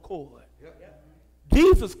your own accord.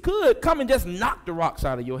 Jesus could come and just knock the rocks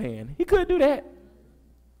out of your hand. He could do that.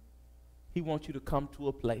 He wants you to come to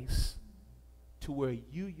a place to where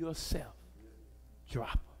you yourself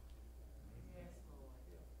drop them.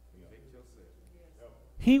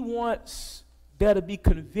 He wants There'll be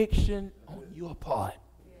conviction on your part.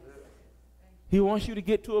 He wants you to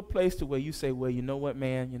get to a place to where you say, well, you know what,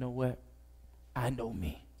 man? You know what? I know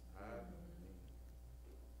me.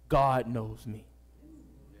 God knows me.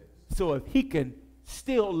 So if he can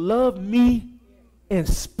still love me in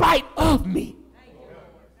spite of me,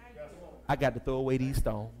 I got to throw away these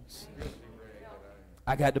stones.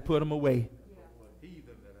 I got to put them away.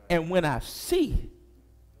 And when I see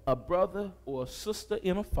a brother or a sister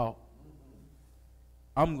in a fault,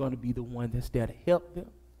 I'm going to be the one that's there to help them.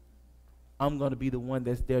 I'm going to be the one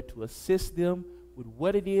that's there to assist them with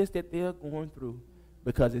what it is that they're going through.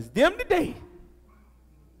 Because it's them today.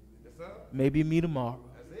 Maybe me tomorrow.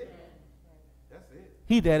 That's it. That's it.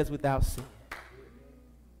 He that is without sin,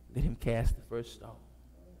 let him cast the first stone.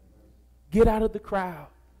 Get out of the crowd.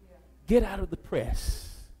 Get out of the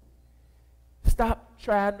press. Stop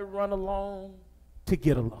trying to run along to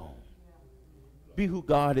get along. Be who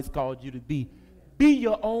God has called you to be. Be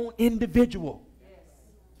your own individual.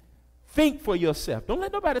 Think for yourself. Don't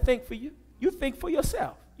let nobody think for you. You think for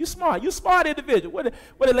yourself. You smart. You smart individual. What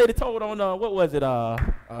the lady told on, what was it?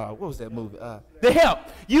 What was that movie? The Help.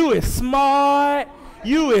 You is smart.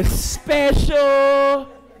 You is special.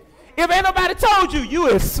 If ain't nobody told you, you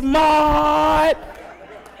is smart.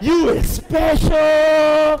 You is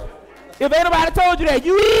special. If ain't nobody told you that,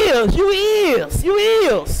 you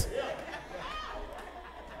is.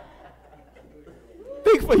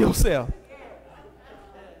 Think for yourself.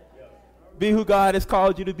 Be who God has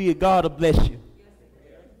called you to be, and God will bless you.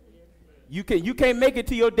 You can't make it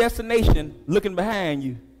to your destination looking behind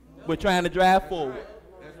you, but trying to drive forward.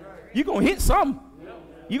 You're going to hit something.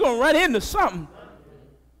 You're going to run into something.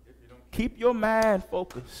 Keep your mind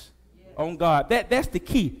focused on God. That's the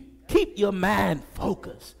key. Keep your mind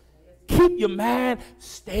focused. Keep your mind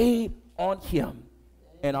stayed on him.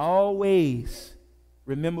 And always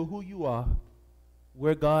remember who you are,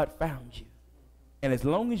 where God found you. And as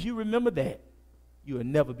long as you remember that, you will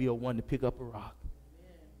never be a one to pick up a rock.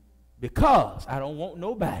 Because I don't want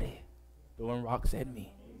nobody throwing rocks at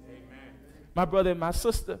me. Amen. My brother and my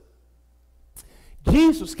sister,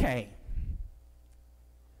 Jesus came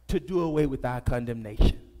to do away with our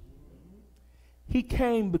condemnation. He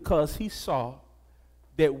came because he saw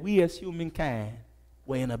that we as humankind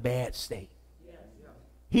were in a bad state.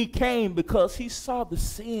 He came because he saw the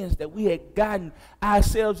sins that we had gotten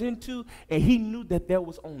ourselves into, and he knew that there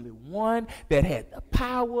was only one that had the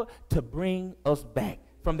power to bring us back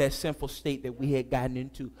from that sinful state that we had gotten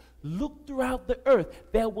into. Look throughout the earth.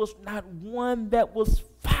 There was not one that was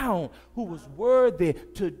found who was worthy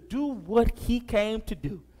to do what he came to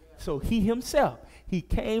do. So he himself, he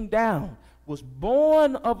came down, was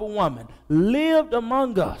born of a woman, lived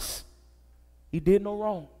among us. He did no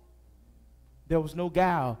wrong. There was no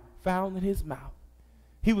guile found in his mouth.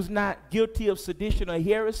 He was not guilty of sedition or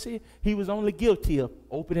heresy. He was only guilty of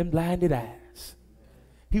opening blinded eyes.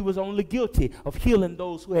 He was only guilty of healing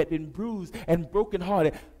those who had been bruised and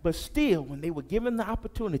brokenhearted. But still, when they were given the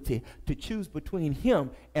opportunity to choose between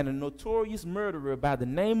him and a notorious murderer by the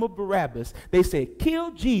name of Barabbas, they said,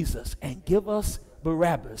 kill Jesus and give us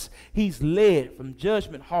Barabbas. He's led from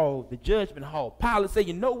judgment hall to judgment hall. Pilate said,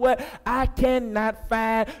 you know what? I cannot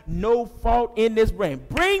find no fault in this brain.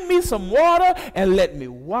 Bring me some water and let me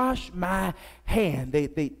wash my hand.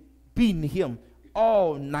 They beating him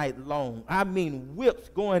all night long. I mean, whips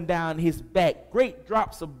going down his back, great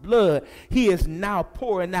drops of blood. He is now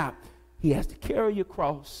pouring out. He has to carry a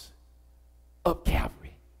cross up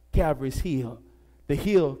Calvary, Calvary's hill. The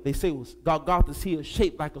hill, they say, was Golgotha's hill,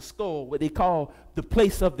 shaped like a skull, what they call the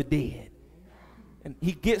place of the dead. And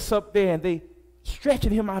he gets up there, and they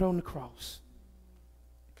stretching him out on the cross.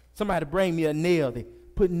 Somebody bring me a nail. They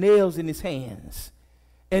put nails in his hands.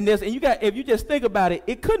 And you got, if you just think about it,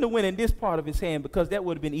 it couldn't have went in this part of his hand because that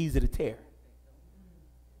would have been easy to tear.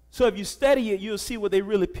 So if you study it, you'll see where they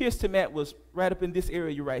really pierced him at was right up in this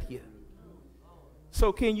area right here.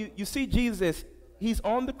 So can you see Jesus, he's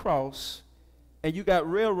on the cross, and you got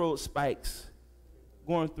railroad spikes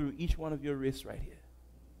going through each one of your wrists right here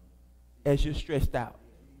as you're stretched out.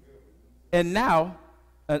 And now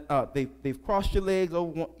they've crossed your legs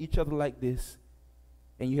over each other like this,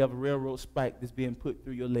 and you have a railroad spike that's being put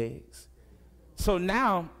through your legs. So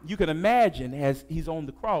now you can imagine as he's on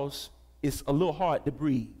the cross, it's a little hard to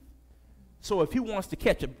breathe. So if he wants to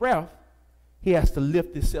catch a breath, he has to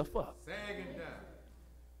lift himself up. Sagging down.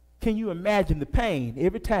 Can you imagine the pain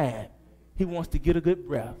every time he wants to get a good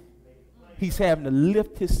breath? He's having to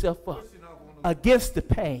lift himself up against the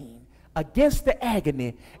pain, against the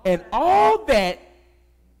agony, and all that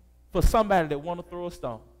for somebody that want to throw a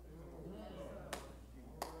stone.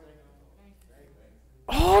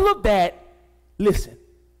 All of that listen,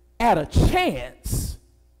 at a chance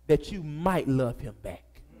that you might love him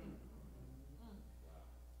back.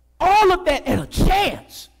 All of that at a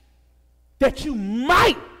chance that you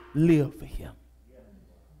might live for him.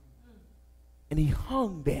 And he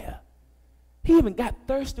hung there. He even got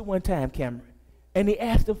thirsty one time, Cameron, and he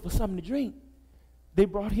asked them for something to drink. They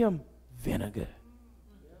brought him vinegar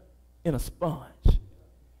in a sponge.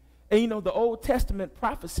 And you know, the Old Testament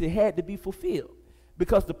prophecy had to be fulfilled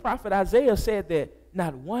because the prophet Isaiah said that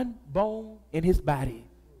not one bone in his body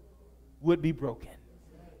would be broken.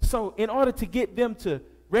 So in order to get them to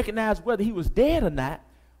recognize whether he was dead or not,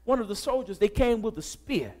 one of the soldiers, they came with a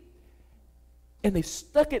spear and they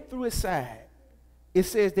stuck it through his side. It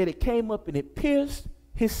says that it came up and it pierced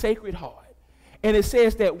his sacred heart. And it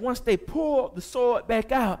says that once they pulled the sword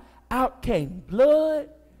back out came blood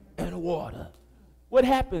and water. What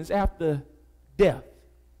happens after death?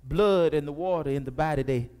 Blood and the water in the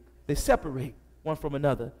body, they separate one from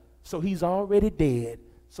another. So he's already dead.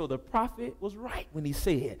 So the prophet was right when he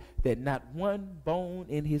said that not one bone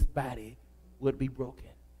in his body would be broken.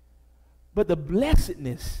 But the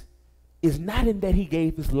blessedness is not in that he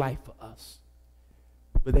gave his life for us,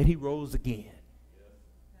 but that he rose again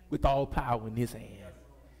with all power in his hand.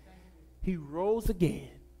 He rose again,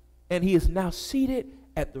 and he is now seated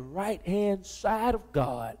at the right-hand side of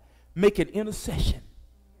God, making intercession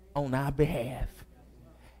on our behalf.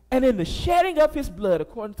 And in the shedding of his blood,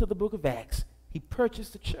 according to the book of Acts, he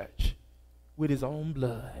purchased the church with his own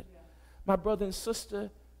blood. My brother and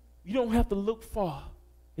sister, you don't have to look far.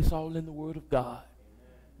 It's all in the word of God.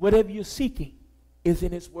 Whatever you're seeking is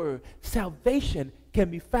in his word. Salvation can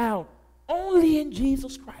be found only in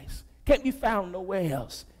Jesus Christ. Can't be found nowhere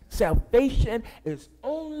else. Salvation is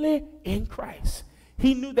only in Christ.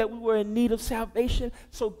 He knew that we were in need of salvation,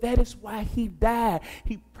 so that is why he died.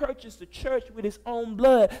 He purchased the church with his own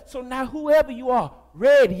blood. So now whoever you are,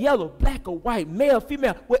 red, yellow, black or white, male,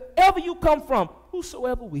 female, wherever you come from,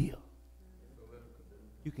 whosoever will,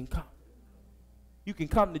 you can come. You can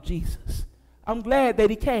come to Jesus. I'm glad that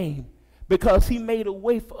he came because he made a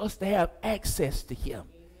way for us to have access to him.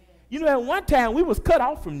 You know, at one time we was cut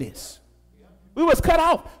off from this. We was cut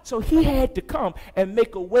off. So he had to come and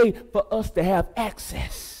make a way for us to have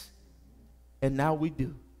access. And now we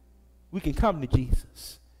do. We can come to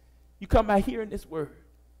Jesus. You come by hearing this word.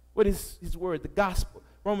 What is his word? The gospel.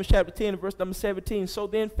 Romans chapter 10, verse number 17. So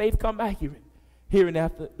then faith come by hearing. Hearing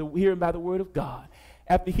by the word of God.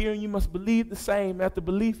 After hearing, you must believe the same. After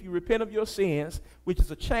belief, you repent of your sins, which is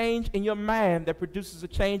a change in your mind that produces a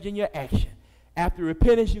change in your action. After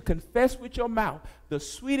repentance, you confess with your mouth the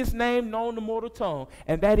sweetest name known to mortal tongue,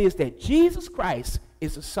 and that is that Jesus Christ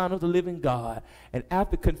is the Son of the living God. And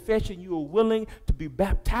after confession, you are willing to be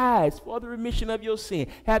baptized for the remission of your sin,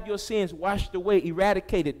 have your sins washed away,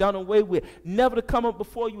 eradicated, done away with, never to come up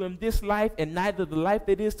before you in this life and neither the life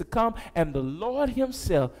that is to come, and the Lord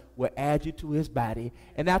himself will add you to his body.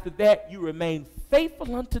 And after that, you remain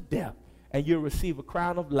faithful unto death, and you'll receive a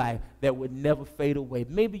crown of life that would never fade away.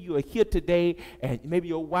 Maybe you are here today, and maybe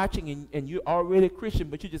you're watching, and you're already a Christian,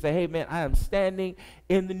 but you just say, hey, man, I am standing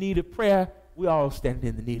in the need of prayer. We all stand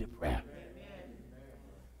in the need of prayer. Amen.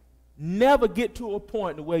 Never get to a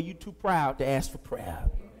point where you're too proud to ask for prayer.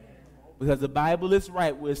 Because the Bible is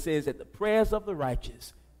right where it says that the prayers of the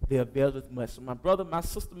righteous, they avail us much. So my brother, my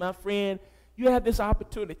sister, my friend, you have this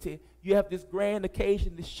opportunity. You have this grand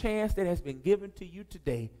occasion, this chance that has been given to you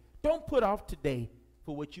today. Don't put off today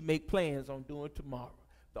for what you make plans on doing tomorrow.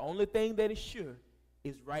 The only thing that is sure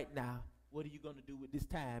is right now. What are you going to do with this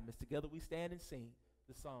time? As together we stand and sing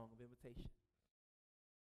the song of invitation.